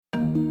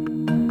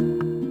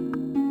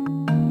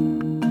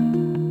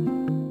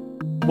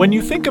When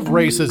you think of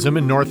racism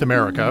in North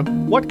America,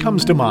 what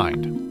comes to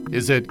mind?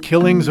 Is it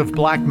killings of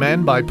black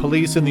men by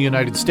police in the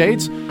United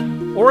States,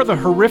 or the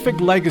horrific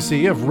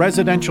legacy of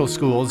residential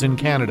schools in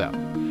Canada?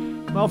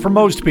 Well, for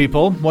most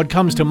people, what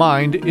comes to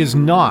mind is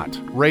not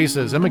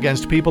racism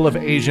against people of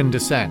Asian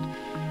descent.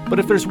 But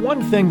if there's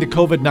one thing the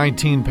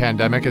COVID-19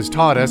 pandemic has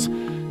taught us,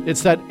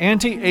 it's that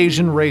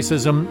anti-Asian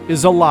racism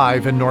is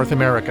alive in North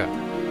America.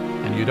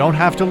 And you don't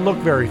have to look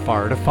very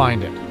far to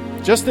find it.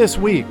 Just this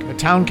week, a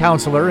town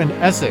councillor in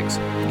Essex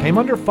came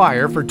under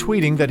fire for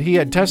tweeting that he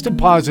had tested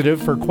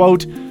positive for,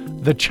 quote,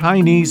 the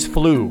Chinese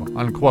flu,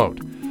 unquote.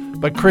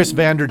 But Chris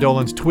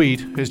Vanderdolen's tweet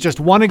is just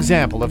one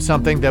example of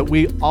something that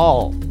we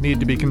all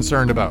need to be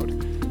concerned about.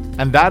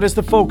 And that is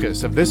the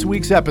focus of this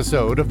week's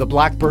episode of the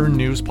Blackburn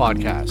News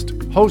Podcast,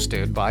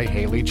 hosted by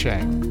Hayley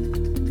Cheng.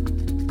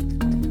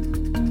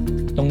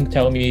 Don't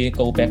tell me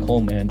go back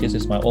home and this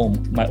is my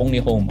only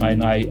home,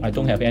 and I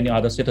don't have any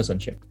other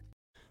citizenship.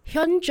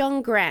 Hyun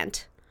Jung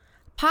Grant,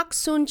 Park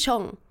Soon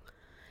Chung,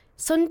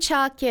 Sun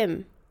Cha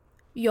Kim,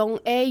 Yong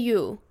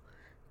A.U.,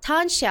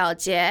 Tan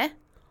Xiaojie,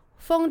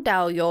 Feng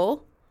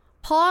Daoyo,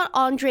 Paul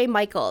Andre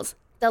Michaels,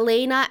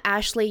 Delana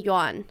Ashley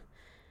Yuan.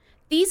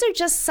 These are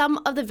just some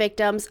of the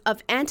victims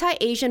of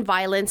anti-Asian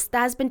violence that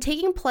has been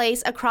taking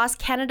place across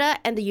Canada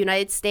and the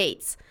United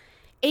States.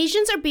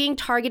 Asians are being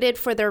targeted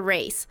for their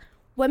race.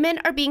 Women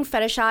are being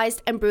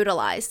fetishized and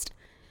brutalized.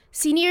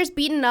 Seniors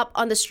beaten up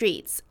on the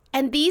streets.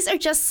 And these are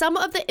just some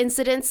of the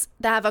incidents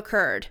that have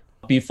occurred.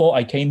 Before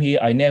I came here,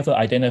 I never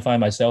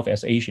identified myself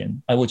as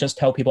Asian. I would just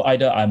tell people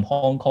either I'm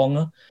Hong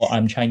Konger or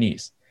I'm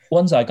Chinese.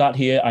 Once I got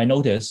here, I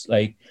noticed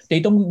they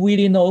don't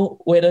really know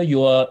whether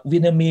you are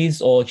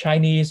Vietnamese or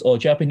Chinese or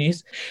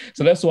Japanese.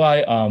 So that's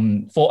why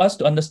for us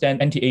to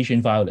understand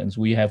anti-Asian violence,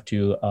 we have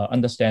to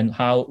understand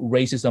how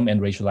racism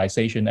and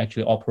racialization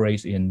actually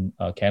operates in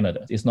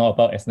Canada. It's not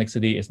about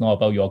ethnicity. It's not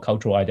about your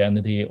cultural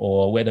identity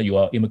or whether you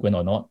are immigrant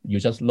or not. You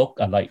just look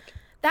alike.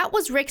 That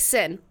was Rick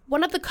Sin,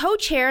 one of the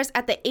co-chairs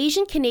at the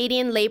Asian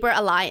Canadian Labour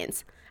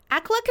Alliance.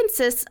 ACLA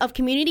consists of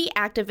community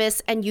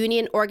activists and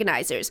union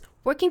organizers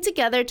working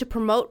together to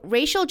promote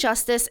racial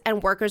justice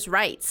and workers'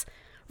 rights.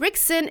 Rick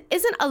Sin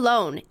isn't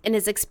alone in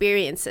his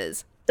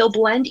experiences. They'll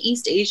blend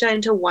East Asia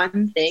into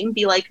one thing,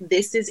 be like,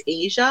 this is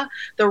Asia,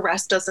 the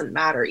rest doesn't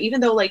matter.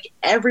 Even though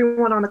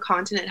everyone on the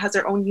continent has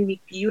their own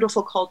unique,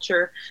 beautiful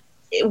culture.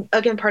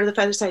 Again, part of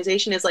the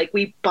fetishization is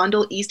we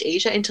bundle East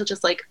Asia into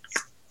just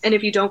and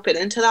if you don't fit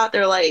into that,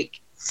 they're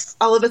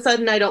all of a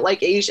sudden, I don't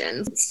like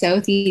Asians.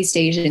 Southeast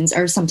Asians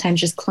are sometimes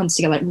just clumped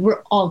together.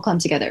 We're all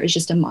clumped together. It's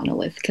just a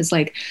monolith. Because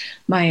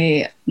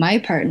my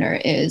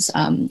partner is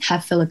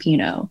half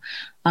Filipino.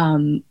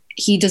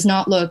 He does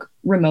not look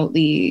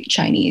remotely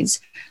Chinese,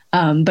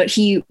 but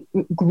he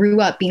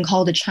grew up being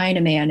called a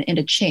Chinaman and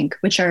a chink,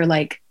 which are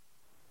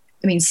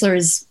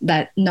slurs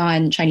that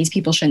non-Chinese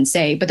people shouldn't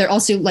say, but they're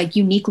also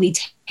uniquely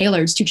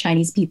tailored to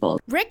Chinese people.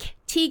 Rick,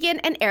 Tegan,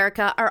 and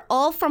Erica are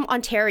all from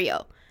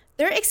Ontario.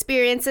 Their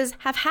experiences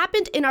have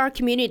happened in our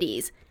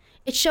communities.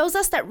 It shows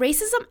us that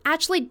racism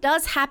actually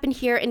does happen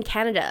here in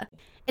Canada.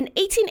 In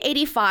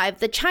 1885,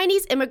 the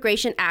Chinese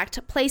Immigration Act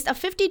placed a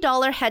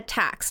 $50 head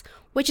tax,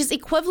 which is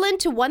equivalent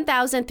to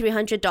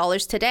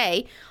 $1,300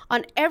 today,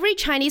 on every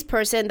Chinese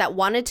person that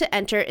wanted to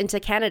enter into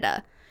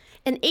Canada.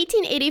 In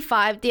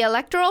 1885, the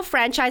Electoral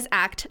Franchise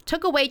Act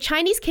took away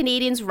Chinese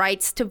Canadians'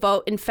 rights to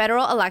vote in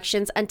federal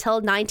elections until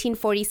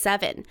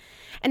 1947.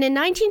 And in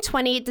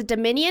 1920, the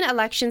Dominion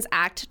Elections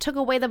Act took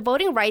away the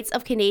voting rights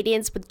of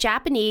Canadians with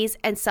Japanese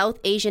and South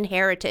Asian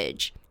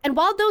heritage. And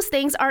while those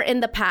things are in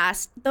the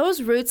past,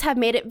 those roots have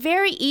made it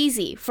very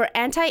easy for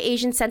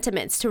anti-Asian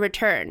sentiments to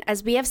return,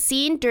 as we have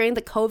seen during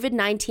the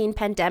COVID-19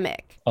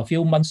 pandemic. A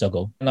few months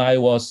ago, when I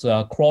was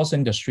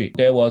crossing the street,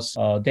 there was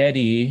a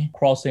daddy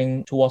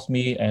crossing towards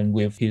me and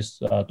with his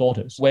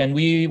daughters. When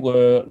we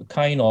were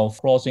kind of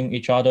crossing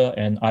each other,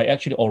 and I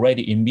actually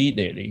already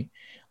immediately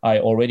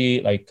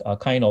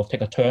kind of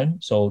take a turn,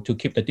 so to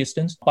keep the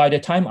distance. By the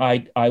time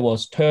I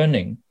was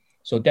turning,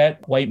 so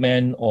that white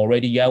man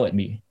already yelled at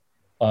me.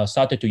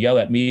 Started to yell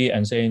at me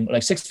and saying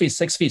 6 feet,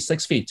 6 feet,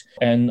 6 feet,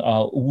 and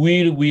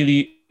really,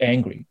 really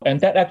angry. And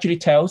that actually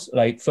tells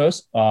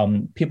first,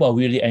 people are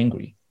really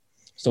angry.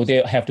 So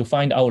they have to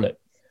find outlet.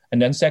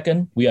 And then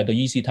second, we are the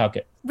easy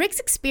target. Rick's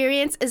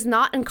experience is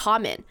not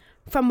uncommon.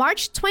 From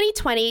March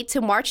 2020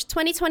 to March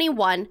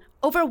 2021,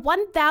 over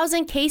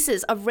 1,000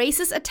 cases of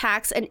racist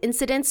attacks and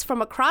incidents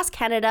from across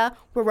Canada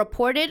were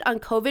reported on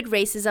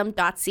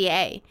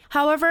covidracism.ca.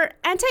 However,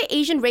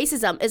 anti-Asian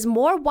racism is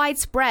more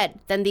widespread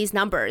than these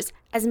numbers,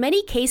 as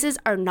many cases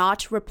are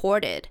not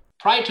reported.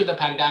 Prior to the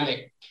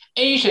pandemic,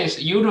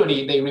 Asians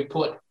usually they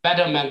report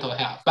better mental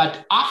health,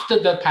 but after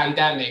the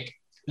pandemic,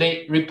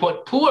 they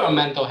report poor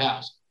mental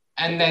health.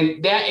 And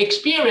then their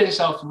experience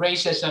of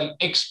racism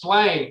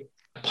explain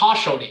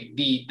partially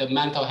the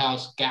mental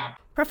health gap.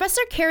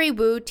 Professor Carrie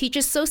Wu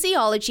teaches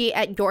sociology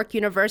at York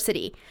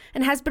University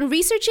and has been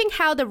researching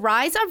how the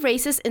rise of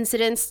racist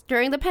incidents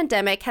during the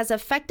pandemic has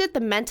affected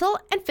the mental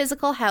and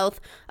physical health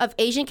of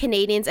Asian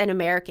Canadians and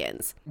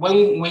Americans.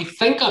 When we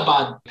think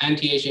about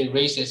anti-Asian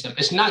racism,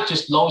 it's not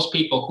just those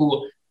people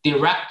who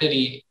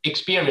directly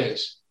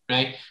experience,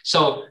 right?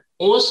 So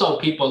also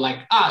people like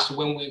us,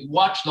 when we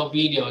watch the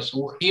videos,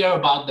 we hear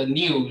about the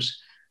news,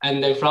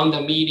 and then from the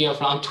media,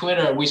 from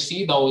Twitter, we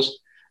see those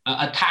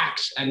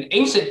attacks and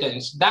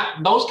incidents.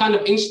 That those kind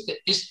of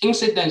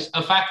incidents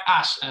affect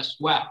us as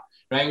well,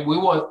 right? We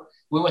will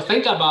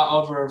think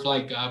about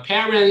our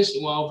parents,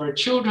 our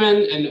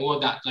children, and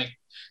all that.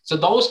 So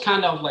those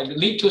kind of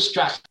lead to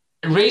stress.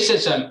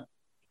 Racism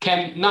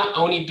can not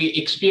only be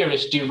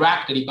experienced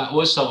directly, but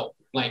also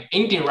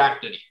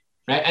indirectly,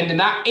 right? And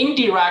that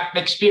indirect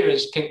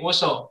experience can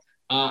also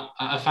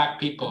affect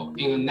people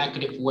in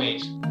negative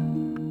ways.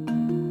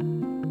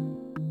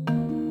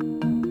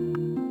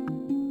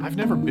 I've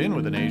never been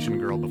with an Asian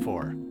girl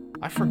before.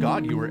 I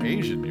forgot you were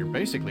Asian. You're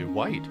basically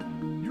white.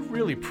 You're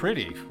really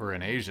pretty for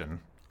an Asian.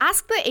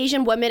 Ask the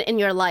Asian women in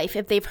your life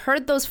if they've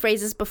heard those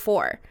phrases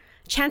before.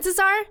 Chances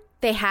are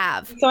they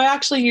have. So I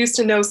actually used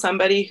to know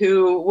somebody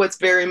who was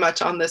very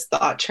much on this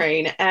thought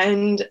train.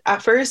 And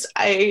at first,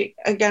 I,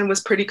 again,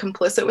 was pretty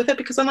complicit with it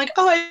because I'm like,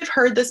 oh, I've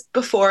heard this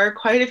before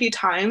quite a few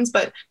times.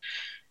 But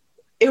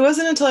it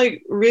wasn't until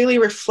I really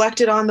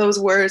reflected on those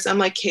words, I'm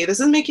like, hey, this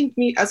is making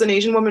me, as an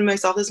Asian woman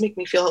myself, this is making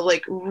me feel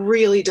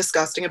really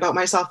disgusting about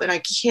myself. And I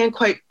can't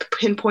quite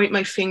pinpoint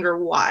my finger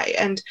why.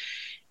 And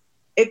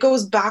it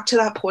goes back to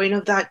that point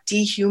of that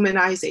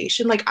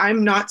dehumanization.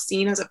 I'm not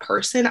seen as a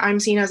person.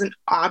 I'm seen as an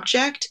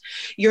object.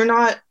 You're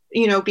not,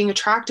 being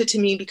attracted to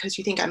me because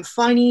you think I'm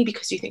funny,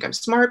 because you think I'm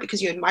smart,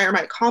 because you admire my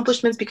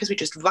accomplishments, because we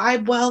just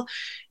vibe well.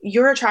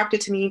 You're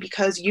attracted to me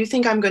because you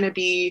think I'm going to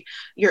be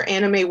your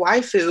anime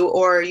waifu,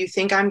 or you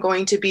think I'm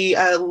going to be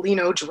a,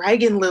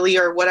 dragon lily,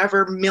 or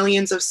whatever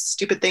millions of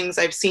stupid things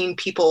I've seen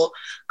people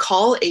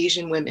call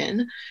Asian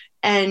women.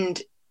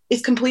 And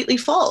it's completely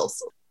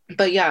false.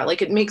 But yeah,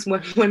 it makes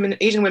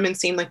Asian women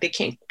seem like they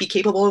can't be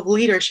capable of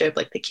leadership,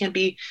 they can't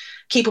be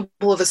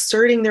capable of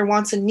asserting their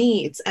wants and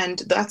needs.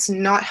 And that's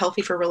not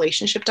healthy for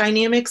relationship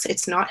dynamics.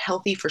 It's not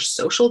healthy for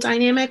social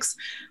dynamics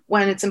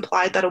when it's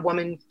implied that a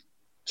woman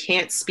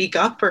can't speak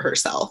up for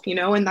herself,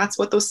 and that's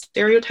what those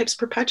stereotypes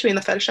perpetuate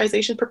and the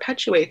fetishization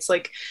perpetuates.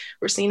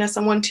 We're seen as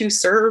someone to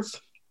serve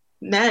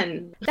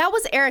men. That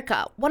was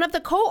Erica, one of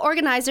the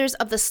co-organizers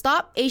of the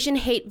Stop Asian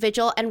Hate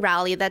Vigil and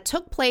rally that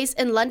took place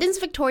in London's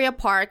Victoria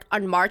Park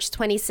on March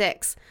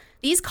 26.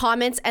 These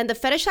comments and the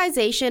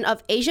fetishization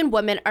of Asian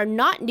women are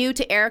not new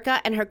to Erica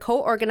and her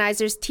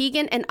co-organizers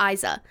Tegan and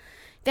Isa.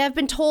 They have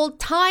been told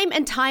time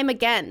and time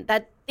again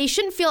that they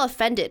shouldn't feel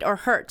offended or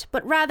hurt,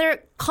 but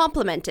rather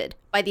complimented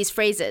by these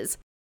phrases.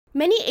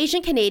 Many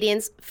Asian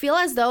Canadians feel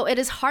as though it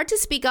is hard to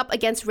speak up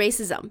against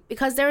racism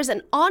because there is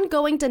an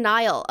ongoing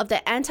denial of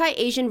the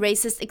anti-Asian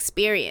racist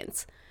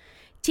experience.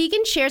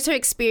 Tegan shares her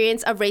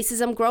experience of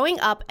racism growing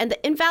up and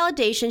the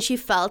invalidation she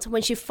felt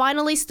when she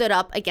finally stood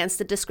up against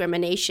the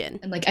discrimination.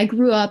 And I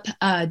grew up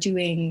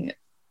doing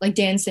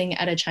dancing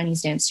at a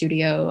Chinese dance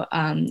studio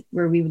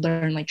where we would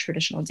learn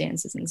traditional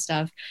dances and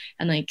stuff.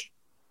 And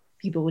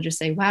people would just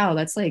say, wow,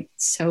 that's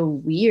so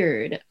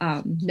weird.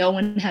 No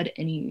one had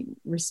any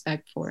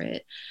respect for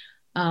it.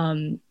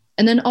 And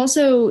then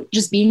also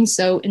just being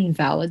so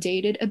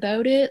invalidated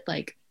about it.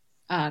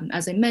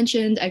 As I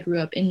mentioned, I grew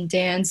up in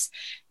dance,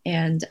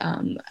 and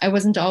I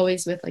wasn't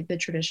always with the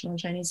traditional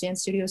Chinese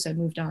dance studio. So I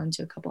moved on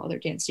to a couple other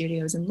dance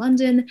studios in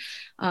London.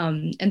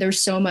 And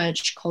there's so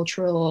much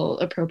cultural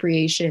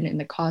appropriation in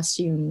the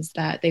costumes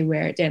that they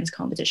wear at dance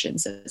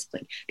competitions. So it's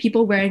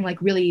people wearing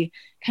really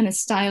kind of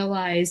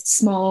stylized,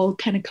 small,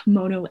 kind of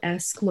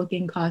kimono-esque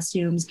looking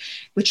costumes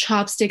with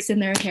chopsticks in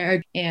their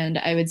hair. And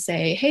I would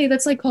say, hey,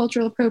 that's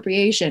cultural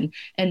appropriation.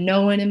 And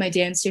no one in my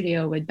dance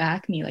studio would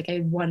back me. I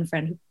had one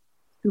friend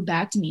who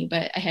backed me,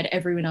 but I had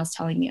everyone else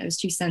telling me I was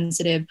too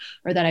sensitive,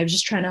 or that I was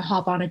just trying to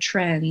hop on a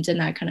trend and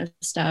that kind of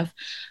stuff.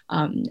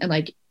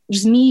 And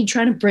just me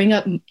trying to bring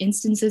up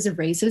instances of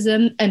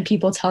racism and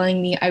people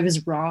telling me I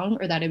was wrong,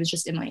 or that it was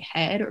just in my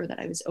head, or that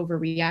I was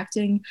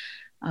overreacting.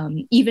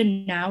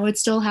 Even now it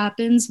still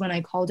happens. When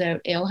I called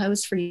out Ale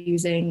House for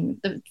using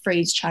the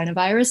phrase China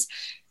virus,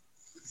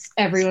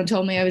 everyone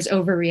told me I was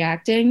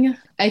overreacting.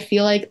 I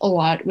feel a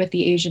lot with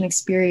the Asian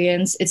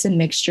experience, it's a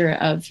mixture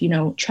of,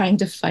 trying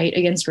to fight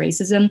against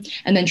racism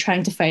and then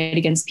trying to fight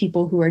against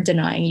people who are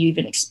denying you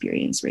even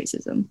experience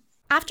racism.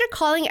 After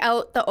calling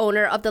out the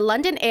owner of the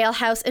London Ale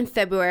House in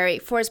February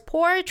for his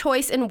poor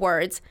choice in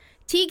words,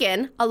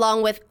 Tegan,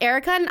 along with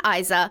Erica and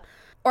Isa,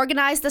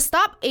 organized the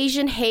Stop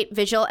Asian Hate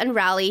Vigil and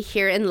rally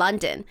here in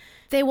London.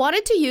 They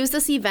wanted to use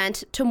this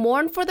event to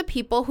mourn for the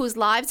people whose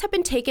lives have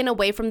been taken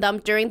away from them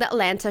during the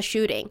Atlanta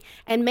shooting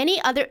and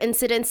many other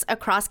incidents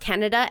across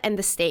Canada and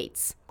the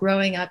States.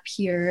 Growing up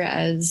here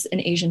as an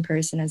Asian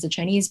person, as a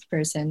Chinese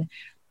person,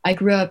 I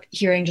grew up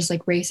hearing just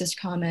racist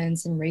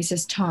comments and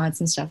racist taunts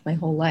and stuff my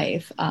whole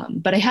life,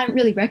 but I hadn't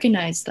really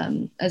recognized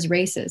them as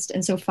racist.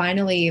 And so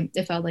finally,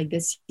 it felt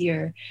this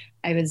year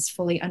I was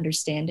fully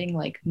understanding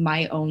like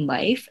my own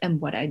life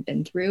and what I'd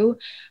been through.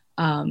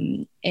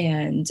 And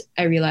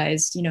I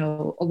realized, you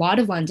know, a lot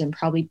of London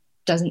probably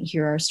doesn't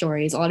hear our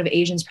stories. A lot of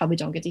Asians probably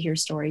don't get to hear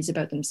stories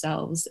about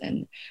themselves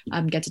and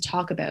get to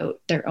talk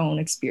about their own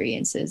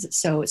experiences.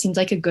 So it seems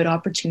like a good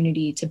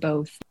opportunity to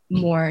both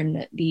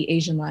mourn the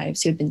Asian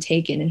lives who have been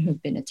taken and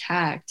who've been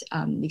attacked,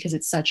 because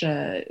it's such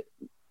a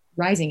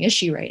rising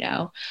issue right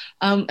now.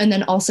 And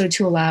then also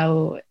to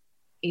allow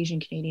Asian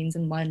Canadians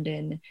in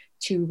London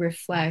to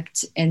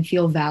reflect and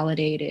feel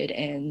validated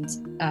and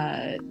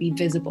be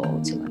visible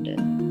to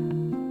London.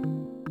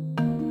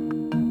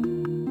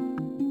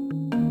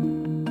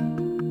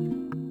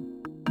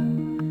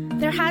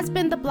 There has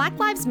been the Black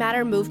Lives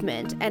Matter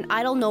movement and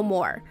Idle No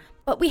More,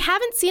 but we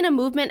haven't seen a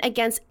movement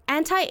against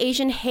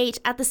anti-Asian hate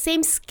at the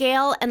same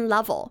scale and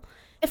level.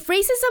 If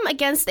racism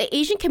against the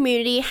Asian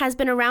community has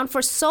been around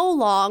for so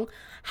long,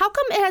 how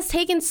come it has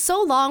taken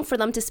so long for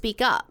them to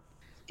speak up?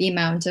 The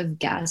amount of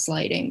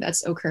gaslighting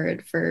that's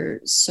occurred for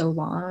so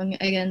long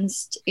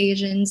against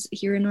Asians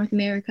here in North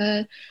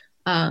America.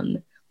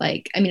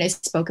 I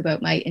spoke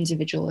about my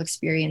individual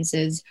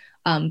experiences,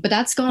 but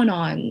that's gone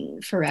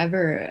on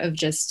forever of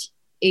just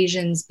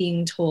Asians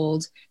being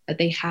told that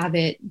they have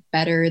it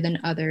better than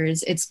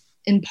others. It's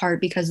in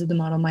part because of the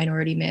model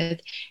minority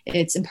myth.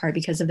 It's in part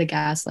because of the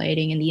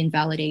gaslighting and the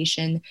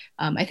invalidation.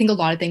 I think a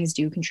lot of things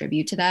do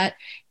contribute to that.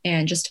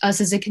 And just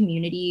us as a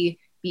community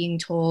being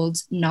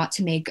told not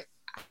to make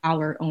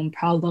our own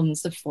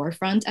problems the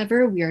forefront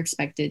ever. We are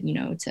expected, you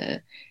know,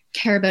 to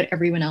care about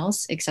everyone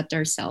else except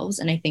ourselves.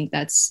 And I think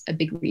that's a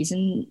big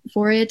reason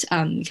for it.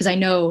 Because I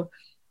know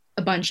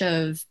a bunch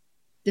of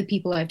the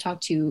people I've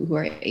talked to who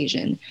are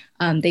Asian,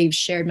 they've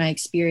shared my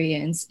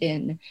experience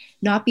in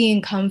not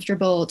being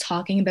comfortable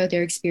talking about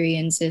their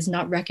experiences,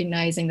 not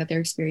recognizing that their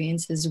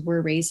experiences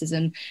were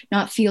racism,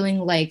 not feeling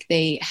like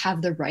they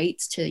have the right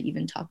to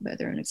even talk about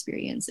their own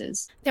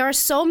experiences. There are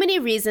so many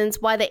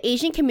reasons why the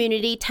Asian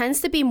community tends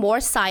to be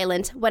more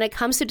silent when it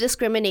comes to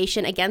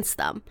discrimination against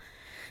them.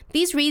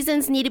 These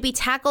reasons need to be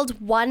tackled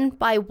one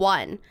by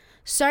one,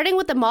 starting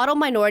with the model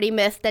minority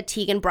myth that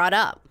Tegan brought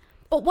up.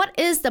 But what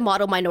is the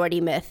model minority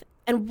myth?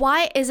 And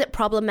why is it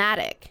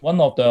problematic?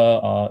 One of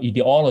the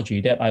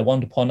ideology that I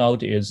want to point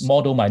out is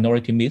model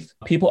minority myth.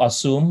 People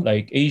assume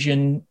like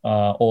Asian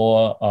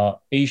or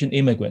Asian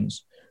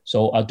immigrants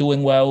are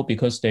doing well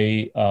because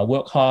they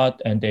work hard,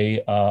 and they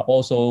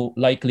also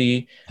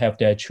likely have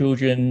their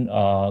children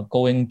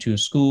going to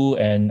school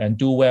and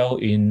do well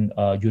in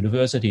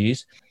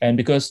universities. And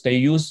because they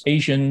use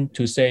Asian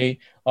to say,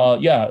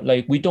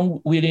 we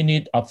don't really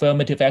need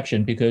affirmative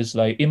action because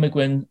like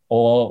immigrant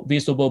or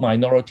visible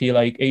minority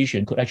like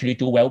Asian could actually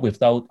do well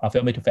without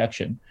affirmative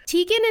action.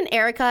 Tegan and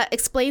Erica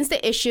explains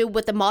the issue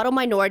with the model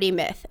minority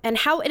myth and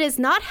how it is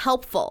not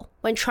helpful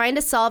when trying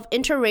to solve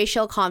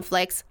interracial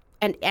conflicts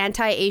and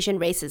anti-Asian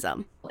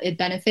racism. It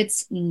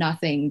benefits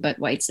nothing but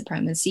white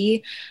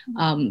supremacy.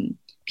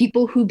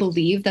 People who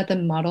believe that the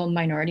model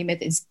minority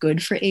myth is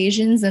good for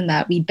Asians and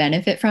that we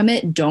benefit from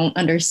it don't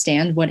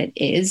understand what it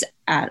is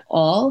at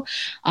all.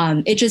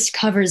 It just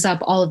covers up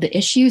all of the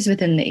issues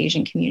within the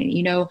Asian community.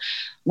 You know,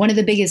 one of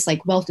the biggest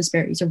like wealth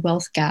disparities or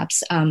wealth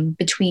gaps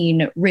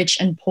between rich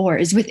and poor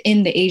is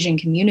within the Asian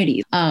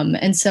community.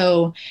 And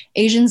so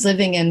Asians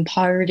living in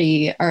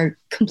poverty are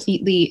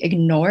completely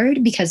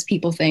ignored because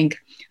people think,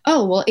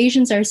 oh, well,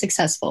 Asians are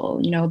successful.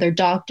 You know, they're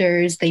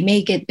doctors, they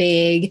make it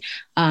big.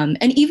 And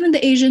even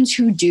the Asians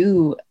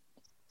who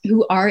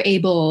are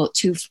able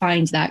to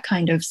find that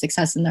kind of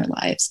success in their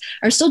lives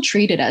are still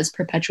treated as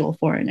perpetual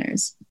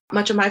foreigners.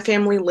 Much of my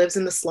family lives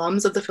in the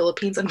slums of the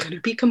Philippines. I'm going to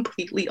be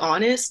completely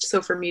honest.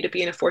 So for me to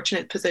be in a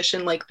fortunate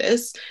position like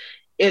this,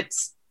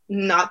 it's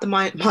not the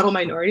model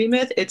minority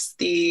myth. It's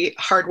the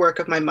hard work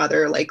of my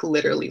mother, like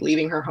literally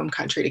leaving her home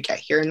country to get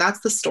here. And that's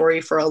the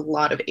story for a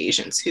lot of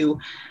Asians who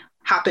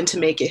happen to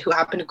make it, who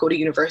happen to go to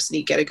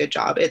university, get a good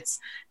job. It's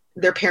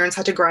their parents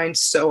had to grind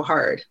so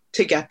hard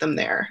to get them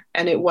there.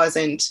 And it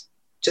wasn't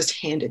just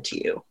handed to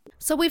you.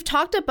 So we've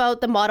talked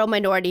about the model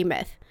minority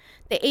myth,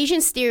 the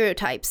Asian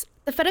stereotypes,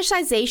 the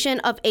fetishization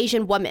of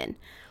Asian women.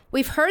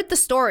 We've heard the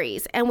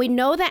stories, and we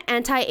know that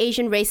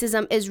anti-Asian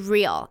racism is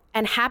real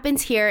and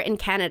happens here in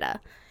Canada,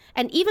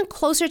 and even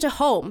closer to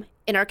home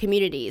in our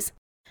communities.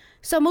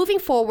 So moving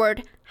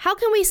forward, how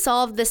can we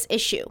solve this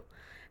issue?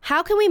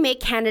 How can we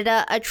make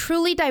Canada a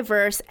truly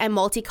diverse and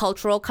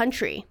multicultural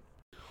country?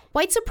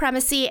 White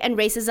supremacy and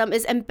racism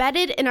is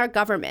embedded in our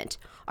government,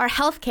 our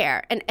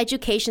healthcare and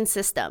education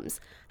systems.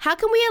 How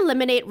can we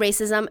eliminate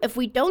racism if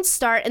we don't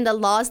start in the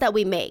laws that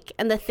we make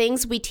and the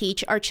things we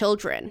teach our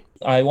children?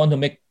 I want to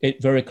make it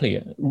very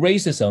clear.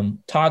 Racism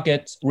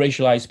targets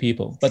racialized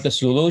people, but the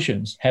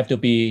solutions have to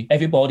be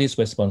everybody's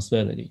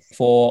responsibility.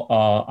 For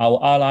our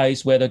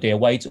allies, whether they're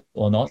white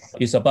or not,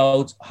 it's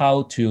about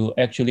how to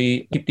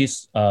actually keep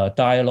this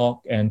dialogue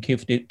and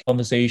keep the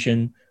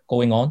conversation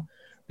going on.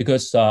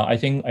 Because I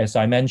think, as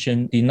I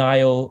mentioned,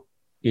 denial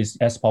is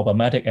as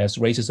problematic as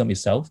racism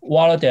itself.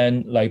 Rather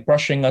than like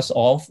brushing us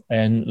off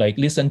and like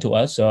listen to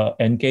us,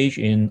 engage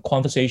in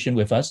conversation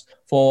with us.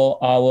 For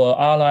our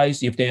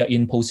allies, if they are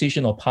in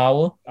position of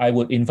power, I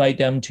would invite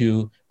them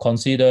to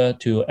consider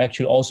to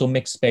actually also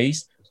make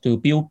space to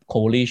build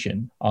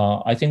coalition.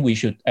 I think we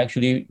should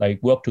actually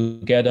like work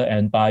together,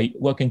 and by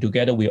working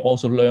together, we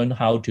also learn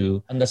how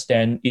to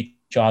understand each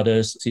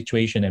other's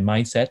situation and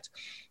mindset.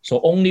 So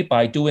only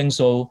by doing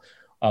so,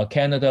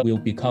 Canada will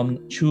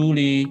become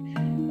truly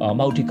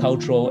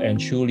multicultural and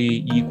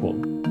truly equal.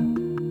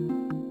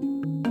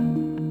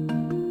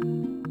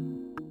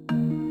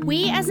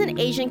 We as an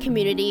Asian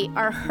community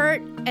are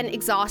hurt and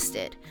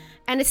exhausted,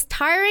 and it's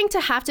tiring to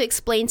have to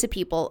explain to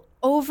people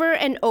over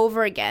and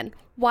over again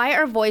why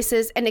our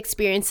voices and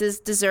experiences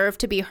deserve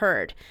to be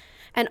heard,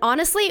 and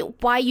honestly,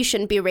 why you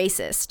shouldn't be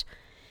racist.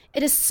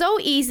 It is so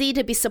easy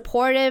to be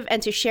supportive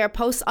and to share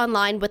posts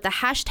online with the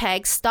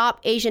hashtag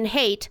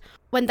 #StopAsianHate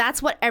when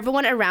that's what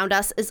everyone around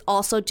us is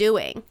also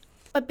doing.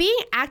 But being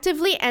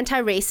actively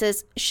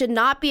anti-racist should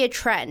not be a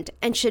trend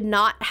and should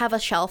not have a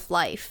shelf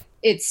life.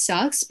 It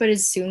sucks, but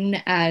as soon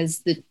as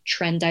the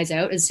trend dies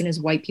out, as soon as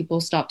white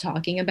people stop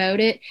talking about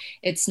it,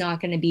 it's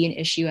not going to be an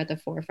issue at the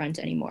forefront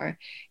anymore.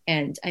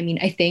 And I mean,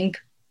 I think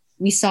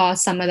we saw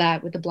some of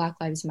that with the Black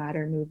Lives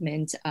Matter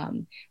movement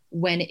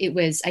when it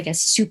was, I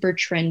guess, super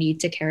trendy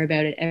to care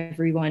about it.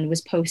 Everyone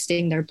was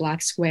posting their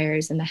Black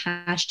squares and the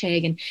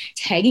hashtag and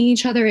tagging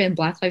each other in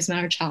Black Lives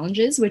Matter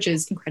challenges, which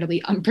is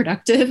incredibly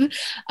unproductive.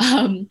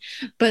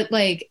 But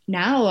like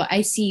now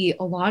I see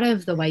a lot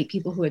of the white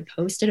people who had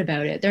posted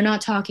about it, they're not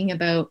talking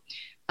about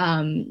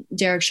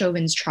Derek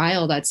Chauvin's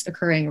trial that's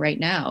occurring right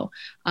now.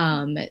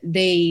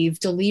 They've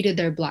deleted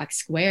their Black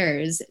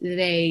squares.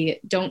 They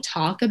don't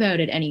talk about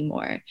it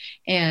anymore.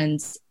 And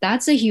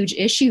that's a huge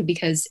issue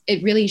because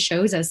it really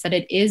shows us that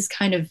it is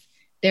kind of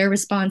their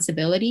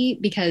responsibility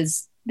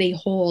because they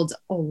hold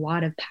a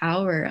lot of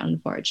power,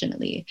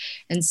 unfortunately.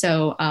 And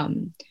so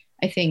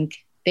I think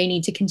they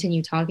need to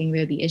continue talking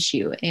about the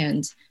issue.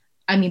 And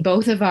I mean,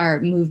 both of our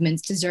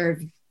movements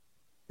deserve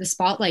the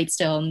spotlight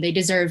still, and they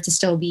deserve to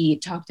still be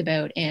talked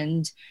about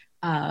and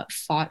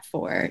fought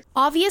for.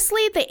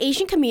 Obviously, the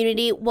Asian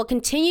community will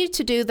continue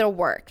to do their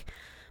work,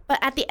 but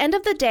at the end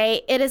of the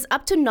day, it is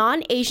up to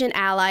non-Asian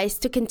allies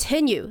to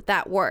continue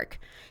that work,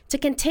 to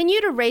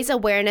continue to raise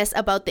awareness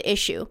about the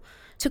issue,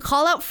 to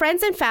call out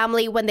friends and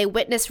family when they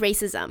witness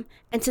racism,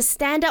 and to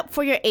stand up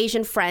for your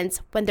Asian friends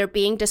when they're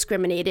being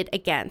discriminated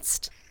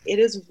against. It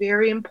is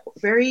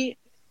very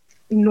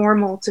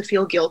normal to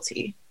feel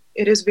guilty.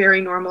 It is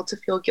very normal to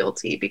feel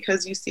guilty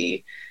because you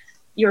see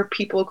your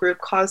people group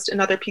caused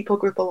another people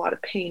group a lot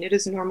of pain. It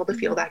is normal to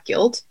feel that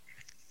guilt.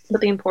 But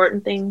the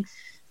important thing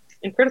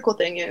and critical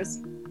thing is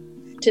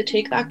to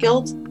take that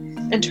guilt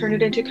and turn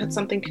it into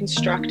something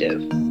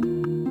constructive.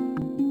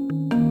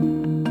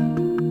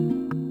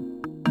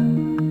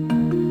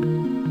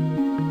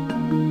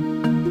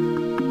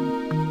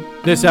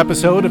 This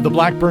episode of the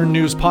Blackburn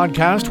News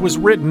Podcast was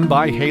written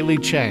by Hayley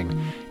Cheng.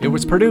 It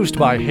was produced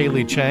by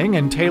Hayley Cheng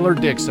and Taylor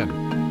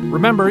Dixon.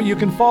 Remember, you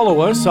can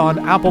follow us on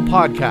Apple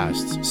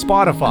Podcasts,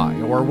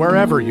 Spotify, or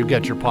wherever you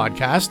get your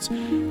podcasts.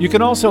 You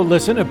can also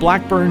listen at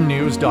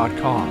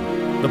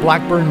blackburnnews.com. The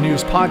Blackburn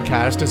News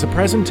Podcast is a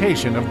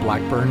presentation of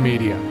Blackburn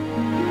Media.